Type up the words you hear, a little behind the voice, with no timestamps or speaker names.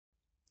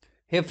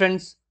Hey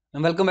friends,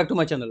 and welcome back to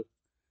my channel.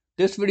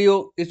 This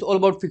video is all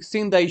about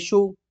fixing the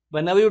issue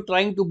whenever you're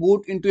trying to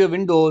boot into your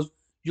Windows,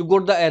 you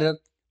got the error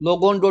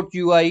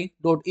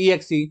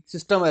logon.ui.exe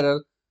system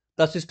error.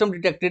 The system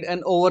detected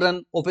an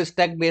overrun of a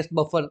stack-based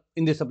buffer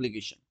in this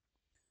application.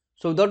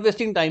 So without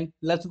wasting time,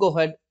 let's go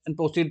ahead and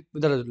proceed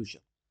with the resolution.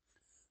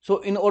 So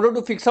in order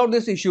to fix out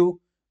this issue,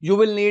 you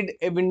will need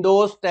a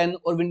Windows 10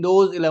 or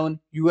Windows 11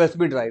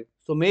 USB drive.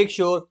 So make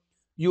sure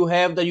you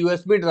have the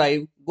USB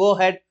drive. Go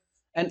ahead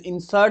and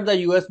insert the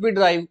USB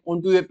drive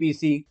onto your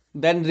PC.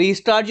 Then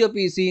restart your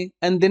PC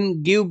and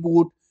then give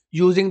boot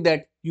using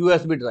that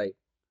USB drive.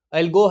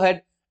 I'll go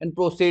ahead and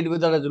proceed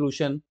with the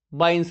resolution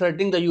by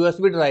inserting the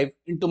USB drive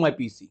into my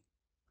PC.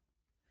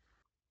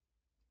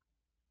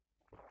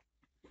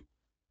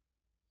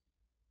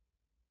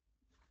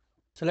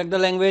 Select the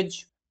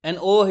language, and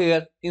over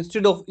here,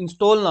 instead of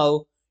install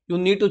now, you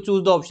need to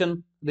choose the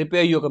option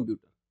repair your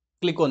computer.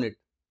 Click on it.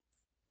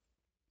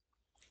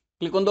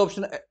 Click on the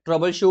option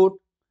troubleshoot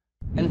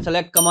and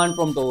select command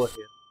prompt over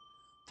here.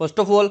 First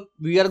of all,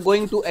 we are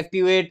going to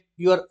activate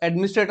your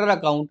administrator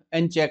account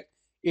and check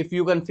if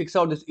you can fix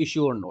out this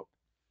issue or not.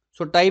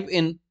 So type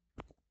in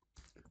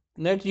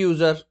net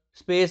user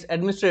space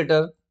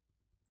administrator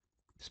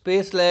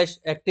space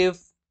 / active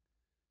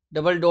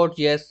double dot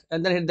yes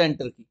and then hit the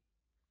enter key.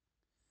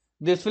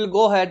 This will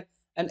go ahead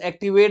and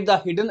activate the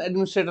hidden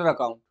administrator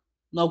account.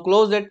 Now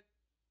close it.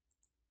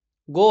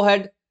 Go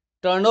ahead,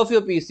 turn off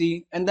your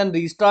PC and then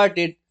restart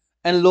it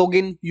and log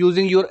in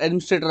using your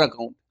administrator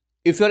account.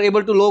 If you are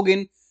able to log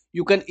in,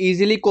 you can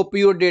easily copy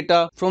your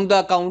data from the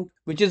account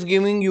which is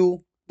giving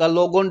you the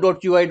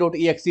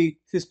logon.ui.exe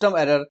system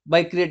error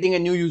by creating a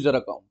new user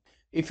account.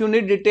 If you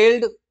need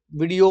detailed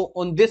video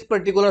on this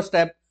particular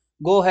step,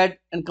 go ahead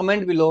and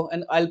comment below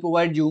and I'll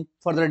provide you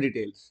further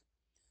details.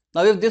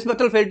 Now if this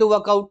method failed to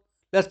work out,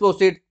 let's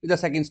proceed with the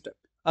second step.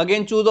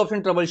 Again choose the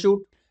option troubleshoot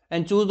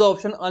and choose the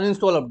option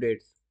uninstall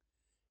updates.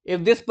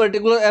 If this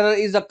particular error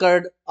is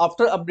occurred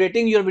after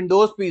updating your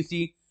Windows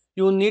PC,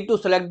 you need to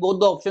select both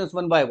the options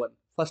one by one.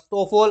 First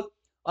of all,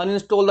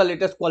 uninstall the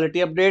latest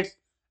quality updates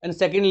and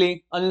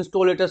secondly,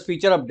 uninstall latest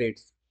feature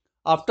updates.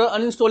 After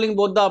uninstalling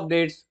both the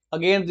updates,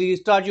 again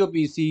restart your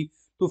PC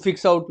to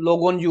fix out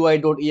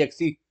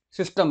logonui.exe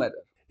system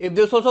error. If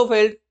this also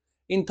failed,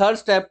 in third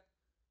step,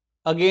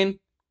 again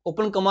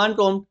open command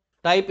prompt,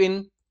 type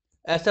in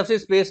sfc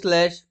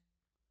space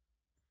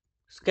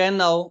 / scan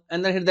now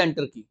and then hit the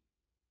enter key.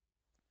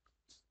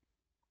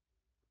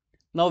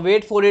 Now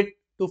wait for it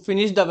to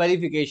finish the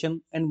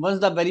verification, and once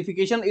the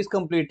verification is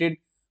completed,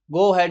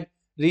 go ahead,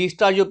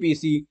 restart your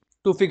PC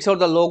to fix out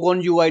the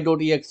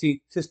logonui.exe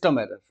system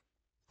error.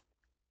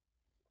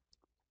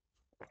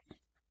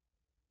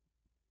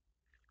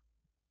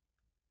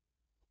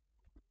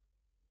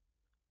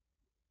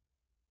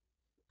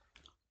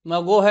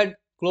 Now go ahead,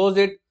 close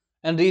it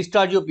and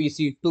restart your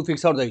PC to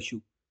fix out the issue.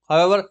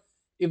 However,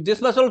 if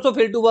this must also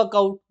fail to work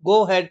out,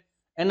 go ahead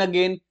and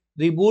again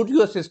reboot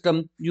your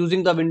system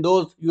using the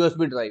Windows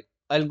USB drive.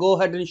 I'll go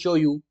ahead and show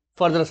you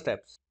further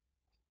steps.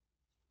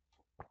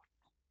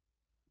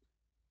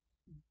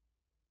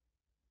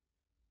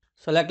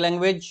 Select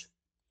language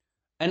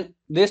and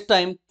this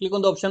time click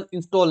on the option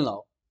install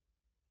now.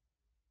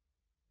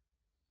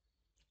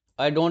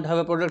 I don't have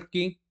a product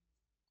key.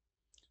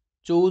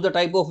 Choose the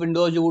type of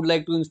Windows you would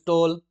like to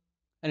install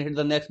and hit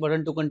the next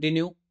button to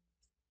continue.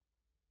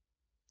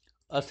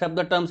 Accept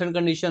the terms and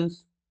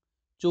conditions.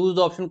 Choose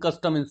the option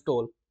custom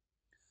install.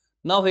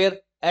 Now here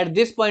at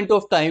this point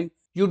of time,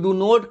 you do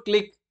not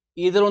click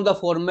either on the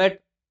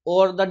format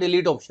or the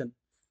delete option.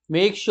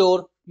 Make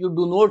sure you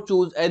do not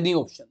choose any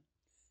option.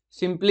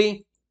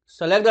 Simply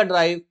select the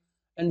drive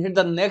and hit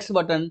the next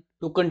button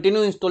to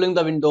continue installing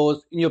the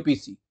Windows in your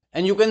PC.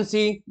 And you can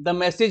see the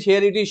message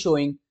here it is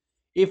showing.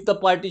 If the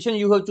partition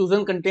you have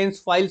chosen contains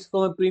files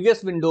from a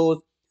previous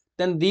Windows,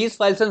 then these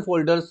files and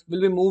folders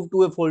will be moved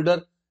to a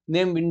folder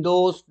named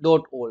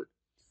windows.old.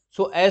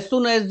 So as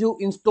soon as you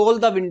install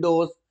the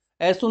Windows,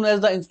 as soon as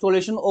the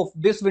installation of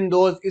this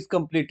Windows is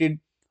completed,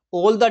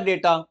 all the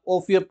data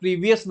of your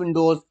previous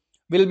Windows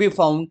will be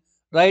found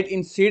right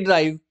in C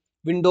drive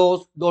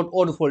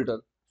windows.old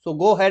folder. So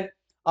go ahead,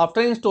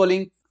 after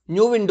installing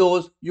new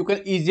Windows, you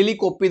can easily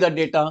copy the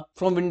data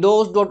from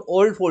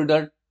windows.old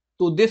folder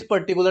to this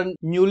particular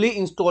newly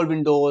installed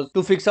Windows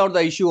to fix out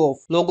the issue of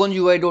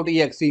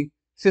logonui.exe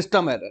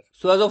system error.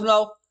 So as of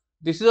now,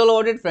 this is all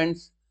about it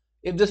friends.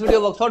 If this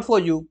video works out for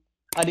you,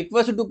 I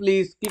request you to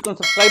please click on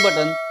subscribe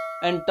button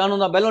and turn on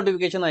the bell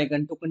notification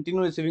icon to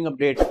continue receiving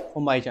updates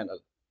from my channel.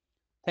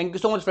 Thank you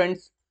so much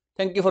friends.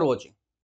 Thank you for watching.